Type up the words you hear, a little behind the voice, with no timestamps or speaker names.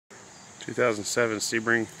2007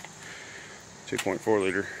 Sebring 2.4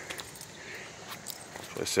 liter.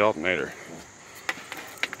 That's the alternator.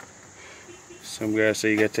 Some guys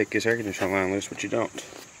say you gotta take this air conditioner line loose, but you don't.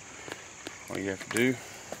 All you have to do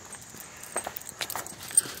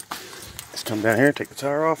is come down here, take the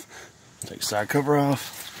tire off, take the side cover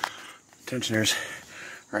off. Tensioner's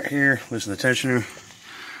right here. Loosen the tensioner.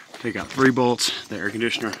 Take out 3 bolts. The air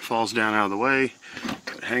conditioner falls down out of the way.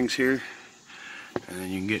 It hangs here. And then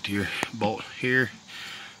you can get to your bolt here.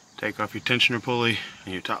 Take off your tensioner pulley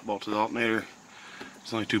and your top bolt to the alternator.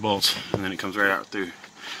 It's only 2 bolts, and then it comes right out through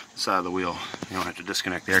the side of the wheel. You don't have to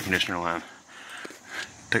disconnect the air conditioner line.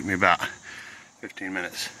 It took me about 15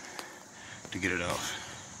 minutes to get it off.